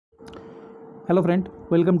Hello friend,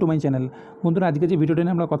 welcome to my channel. বন্ধুরা, আজকে যে ভিডিওটা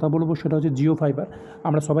নিয়ে আমরা কথা বলবো সেটা হচ্ছে জিও ফাইবার।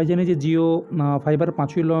 আমরা সবাই জানি যে জিও ফাইবার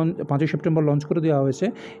 5ই সেপ্টেম্বর লঞ্চ করে দেওয়া হয়েছে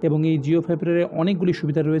এবং এই জিও ফাইবারের অনেকগুলি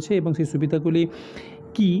সুবিধা রয়েছে এবং সেই সুবিধাগুলি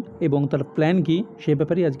কী এবং তার প্ল্যান কী সেই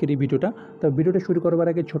ব্যাপারেই আজকের এই ভিডিওটা। তো ভিডিওটা শুরু করবার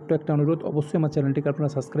আগে ছোট্ট একটা অনুরোধ, অবশ্যই আমার চ্যানেলটিকে আপনারা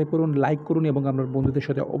সাবস্ক্রাইব করুন, লাইক করুন এবং আপনার বন্ধুদের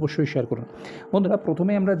সাথে অবশ্যই শেয়ার করুন। বন্ধুরা,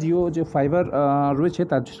 প্রথমে আমরা জিও যে ফাইবার রয়েছে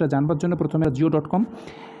তার সেটা জানবার জন্য প্রথমে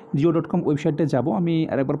জিও.com ওয়েবসাইটে যাব। আমি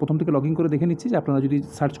আরেকবার প্রথম থেকে লগ ইন করে দেখে নিচ্ছি যে আপনারা যদি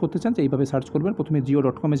সার্চ করতে চান যে এইভাবে সার্চ করবেন। প্রথমে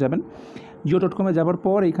জিও.com যাবেন। জিও.com যাওয়ার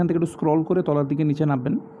পর এইখান থেকে একটু স্ক্রল করে তলার দিকে নিচে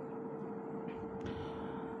নামবেন।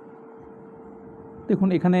 দেখুন,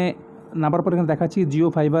 এখানে নামার পর এখানে দেখাচ্ছি জিও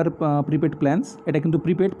ফাইবার প্রিপেড প্ল্যান্স। এটা কিন্তু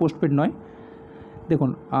প্রিপেড, পোস্টপেড নয়। দেখুন,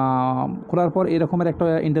 খোলার পর এরকমের একটা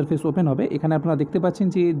ইন্টারফেস ওপেন হবে। এখানে আপনারা দেখতে পাচ্ছেন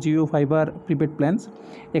যে জিও ফাইবার প্রিপেড প্ল্যান্স।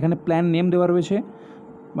 এখানে প্ল্যান নেম দেওয়া রয়েছে,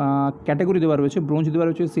 ক্যাটাগরি দেওয়া রয়েছে, ব্রোঞ্জ দেওয়া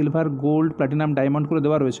রয়েছে, সিলভার, গোল্ড, প্ল্যাটিনাম, ডায়মন্ড করে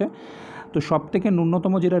দেওয়া রয়েছে। তো সবথেকে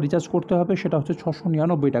ন্যূনতম যেটা রিচার্জ করতে হবে সেটা হচ্ছে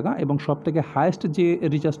 699 টাকা এবং সবথেকে হায়েস্ট যে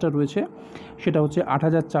রিচার্জটা রয়েছে সেটা হচ্ছে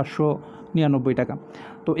 8499 টাকা।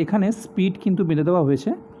 তো এখানে স্পিড কিন্তু বেঁধে দেওয়া হয়েছে,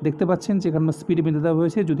 দেখতে পাচ্ছেন যে এখানে স্পিড বেঁধে দেওয়া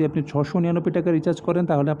হয়েছে। যদি আপনি 699 টাকা রিচার্জ করেন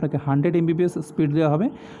তাহলে আপনাকে 100 MBPS স্পিড দেওয়া হবে।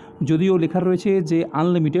 যদিও লেখা রয়েছে যে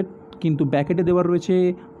আনলিমিটেড, কিন্তু ব্যাকেটে দেওয়া রয়েছে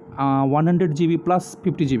 100 GB plus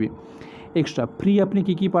 50 GB extra. Free আপনি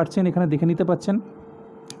কী পাচ্ছেন এখানে দেখে নিতে পাচ্ছেন।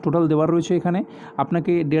 টোটাল দেওয়ার রয়েছে এখানে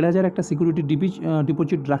আপনাকে 1500 একটা সিকিউরিটি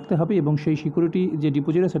ডিপোজিট রাখতে হবে এবং সেই সিকিউরিটি যে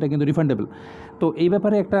ডিপোজিট সেটা কিন্তু রিফান্ডেবল। তো এই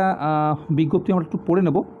ব্যাপারে একটা বিজ্ঞপ্তি আমরা একটু পড়ে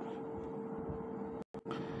নেব।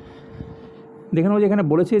 দেখে নেব যে এখানে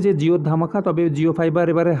বলেছে যে জিওর ধামাকা, তবে জিও ফাইবার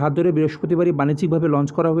এবারে হাত ধরে বৃহস্পতিবারই বাণিজ্যিকভাবে লঞ্চ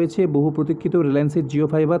করা হয়েছে। বহু প্রতীক্ষিত রিলায়েন্সের জিও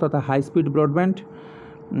ফাইবার তথা হাই স্পিড ব্রডব্যান্ড।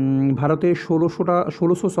 ভারতে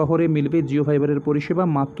 1600 শহরে মিলবে জিও ফাইবারের পরিষেবা।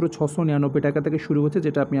 মাত্র 699 টাকা থেকে শুরু হচ্ছে,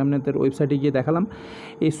 যেটা আমি আপনাদের ওয়েবসাইটে গিয়ে দেখালাম।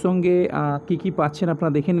 এর সঙ্গে কী পাচ্ছেন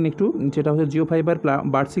আপনারা দেখে নিন একটু। যেটা হচ্ছে জিও ফাইবার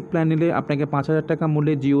বার্ষিক প্ল্যান নিলে আপনাকে 5000 টাকা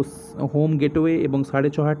মূল্যে জিও হোম গেটওয়ে এবং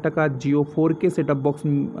 6500 টাকা Jio 4K set up box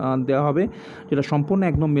দেওয়া হবে, যেটা সম্পূর্ণ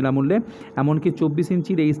একদম বিনামূল্যে। এমনকি 24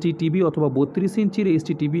 ইঞ্চির HD টিভি অথবা 32 ইঞ্চির HD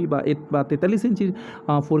টিভি বা 43 ইঞ্চির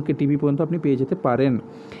 4K টিভি পর্যন্ত আপনি পেয়ে যেতে পারেন।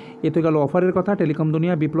 এ তো গেল অফারের কথা। টেলিকম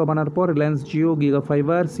দুনিয়া বিপ্লব আনার পর রিলায়েন্স জিও গিগা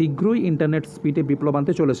ফাইবার শীঘ্রই ইন্টারনেট স্পিডে বিপ্লব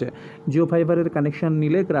আনতে চলেছে। জিও ফাইবারের কানেকশন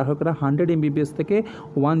নিলে গ্রাহকরা 100 MBPS থেকে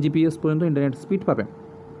 1 GPS পর্যন্ত ইন্টারনেট স্পিড পাবে।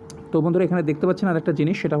 তো বন্ধুরা, এখানে দেখতে পাচ্ছেন আরেকটা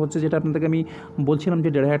জিনিস, সেটা হচ্ছে যেটা আপনাদেরকে আমি বলছিলাম যে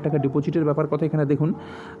 1500 টাকা ডিপোজিটের ব্যাপার কথা। এখানে দেখুন,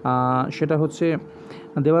 সেটা হচ্ছে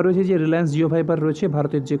দেওয়া রয়েছে যে রিলায়েন্স জিও ফাইবার রয়েছে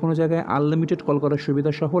ভারতের যে কোনো জায়গায় আনলিমিটেড কল করার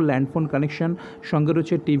সুবিধা সহ ল্যান্ডফোন কানেকশন, সঙ্গে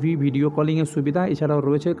রয়েছে টিভি ভিডিও কলিংয়ের সুবিধা, এছাড়াও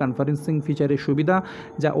রয়েছে কনফারেন্সিং ফিচারের সুবিধা,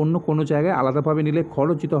 যা অন্য কোনো জায়গায় আলাদাভাবে নিলে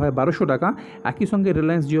খরচিত হয় 1200 টাকা। একই সঙ্গে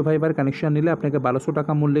রিলায়েন্স জিও ফাইবার কানেকশন নিলে আপনাকে 1200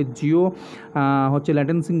 টাকা মূল্যে জিও হচ্ছে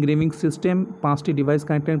ল্যাটেন্সিং গেমিং সিস্টেম, 5টি ডিভাইস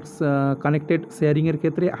কানেক্টেড শেয়ারিংয়ের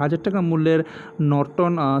ক্ষেত্রে 1000 টাকা মূল্যের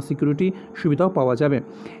নর্টন সিকিউরিটি সুবিধাও পাওয়া যাবে।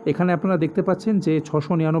 এখানে আপনারা দেখতে পাচ্ছেন যে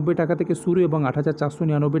 699 টাকা থেকে শুরু এবং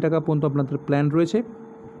 8499 টাকা পর্যন্ত আপনাদের প্ল্যান রয়েছে।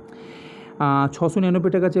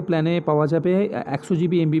 699 টাকা যে প্ল্যানে পাওয়া যাবে 100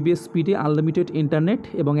 GB MBPS স্পিডে আনলিমিটেড ইন্টারনেট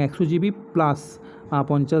এবং 100 GB প্লাস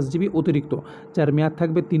 50 GB অতিরিক্ত, যার মেয়াদ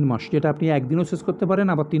থাকবে 3 মাস, যেটা আপনি একদিনও শেষ করতে পারেন,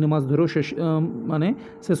 আবার 3 মাস ধরেও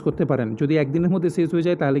শেষ করতে পারেন। যদি একদিনের মধ্যে শেষ হয়ে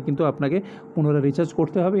যায় তাহলে কিন্তু আপনাকে পুনরায় রিচার্জ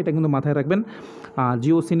করতে হবে, এটা কিন্তু মাথায় রাখবেন।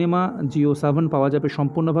 জিও সিনেমা, জিও 7 পাওয়া যাবে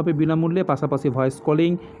সম্পূর্ণভাবে বিনামূল্যে, পাশাপাশি voice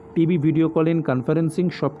calling, TV video calling, conferencing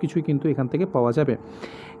সব কিছুই কিন্তু এখান থেকে পাওয়া যাবে।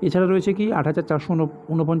 এছাড়া রয়েছে কি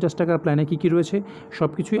 8449 টাকার প্ল্যানে কী রয়েছে সব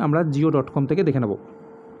কিছুই আমরা জিও.com থেকে দেখে নেব।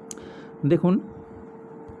 দেখুন,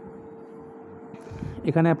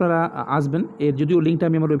 এখানে আপনারা আসবেন। এর যদিও লিঙ্কটা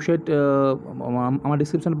আমি আমার ওয়েবসাইট আমার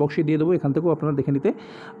ডিসক্রিপশন বক্সে দিয়ে দেবো, এখান থেকেও আপনারা দেখে নিতে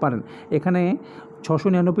পারেন। এখানে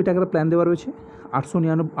 699 টাকার প্ল্যান দেওয়া রয়েছে,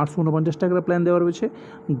 849 টাকার প্ল্যান দেওয়া রয়েছে,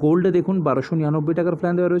 গোল্ডে দেখুন 1299 টাকার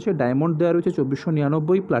প্ল্যান দেওয়া রয়েছে, ডায়মন্ড দেওয়া রয়েছে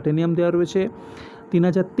 2499, প্লাটিনিয়াম দেওয়া রয়েছে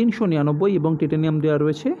 3399 এবং টাইটানিয়াম দেওয়া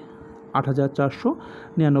রয়েছে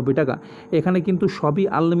 8499 টাকা। এখানে কিন্তু সবই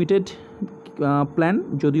আনলিমিটেড প্ল্যান,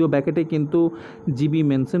 যদিও ব্যাকেটে কিন্তু জিবি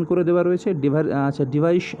মেনশন করে দেওয়া রয়েছে।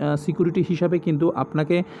 ডিভাইস সিকিউরিটি হিসাবে কিন্তু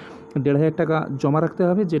আপনাকে 1500 টাকা জমা রাখতে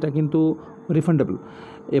হবে, যেটা কিন্তু রিফান্ডেবল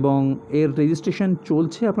এবং এর রেজিস্ট্রেশন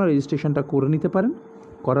চলছে, আপনারা রেজিস্ট্রেশনটা করে নিতে পারেন।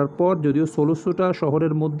 করার পর যদিও 1600টা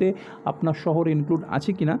শহরের মধ্যে আপনার শহর ইনক্লুড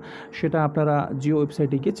আছে কিনা সেটা আপনারা জিও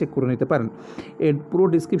ওয়েবসাইটে গিয়ে চেক করে নিতে পারেন। এর পুরো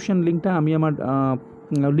ডিসক্রিপশন লিঙ্কটা আমি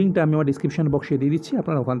আমার ডিসক্রিপশন বক্সে দিয়ে দিচ্ছি,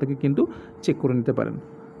 আপনারা ওখান থেকে কিন্তু চেক করে নিতে পারেন।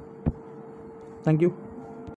 Thank you.